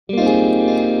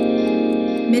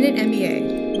Minute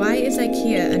MBA. Why is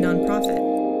Ikea a nonprofit?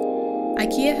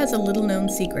 Ikea has a little-known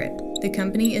secret. The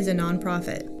company is a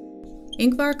nonprofit.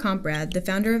 Ingvar Kamprad, the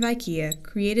founder of Ikea,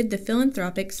 created the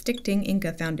philanthropic Stichting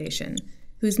Ingka Foundation,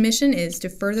 whose mission is to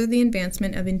further the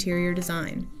advancement of interior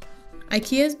design.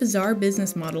 Ikea's bizarre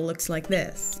business model looks like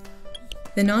this.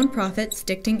 The nonprofit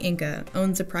Stichting Ingka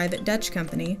owns a private Dutch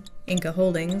company, Ingka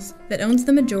Holdings, that owns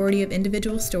the majority of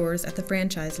individual stores at the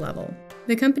franchise level.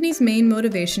 The company's main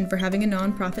motivation for having a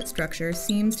nonprofit structure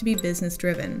seems to be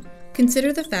business-driven.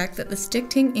 Consider the fact that the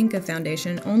Stichting Ingka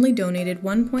Foundation only donated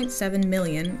 $1.7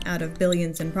 million out of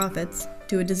billions in profits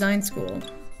to a design school,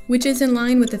 which is in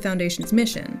line with the foundation's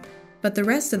mission, but the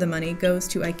rest of the money goes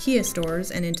to Ikea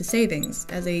stores and into savings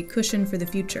as a cushion for the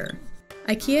future.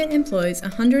 Ikea employs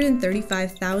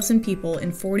 135,000 people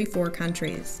in 44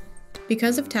 countries.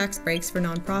 Because of tax breaks for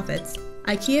nonprofits,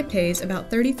 Ikea pays about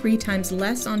 33 times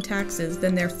less on taxes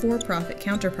than their for-profit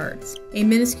counterparts, a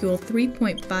minuscule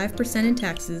 3.5% in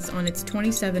taxes on its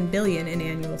 $27 billion in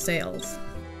annual sales.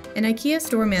 An Ikea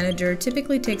store manager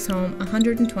typically takes home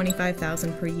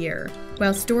 $125,000 per year,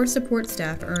 while store support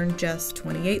staff earn just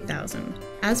 $28,000.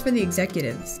 As for the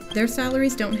executives, their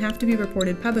salaries don't have to be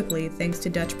reported publicly thanks to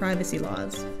Dutch privacy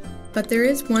laws. But there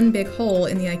is one big hole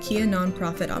in the Ikea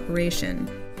nonprofit operation.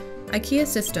 Ikea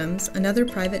Systems, another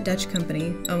private Dutch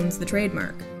company, owns the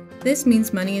trademark. This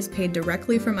means money is paid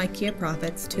directly from Ikea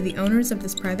profits to the owners of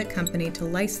this private company to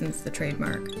license the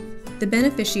trademark. The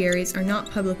beneficiaries are not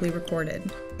publicly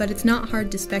recorded, but it's not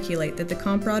hard to speculate that the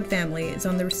Kamprad family is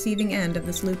on the receiving end of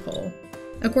this loophole.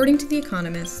 According to The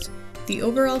Economist, the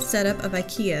overall setup of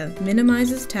Ikea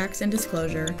minimizes tax and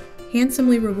disclosure,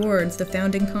 handsomely rewards the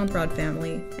founding Kamprad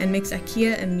family, and makes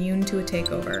Ikea immune to a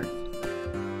takeover.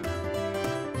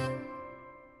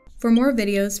 For more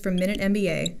videos from Minute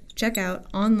MBA, check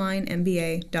out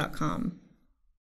OnlineMBA.com.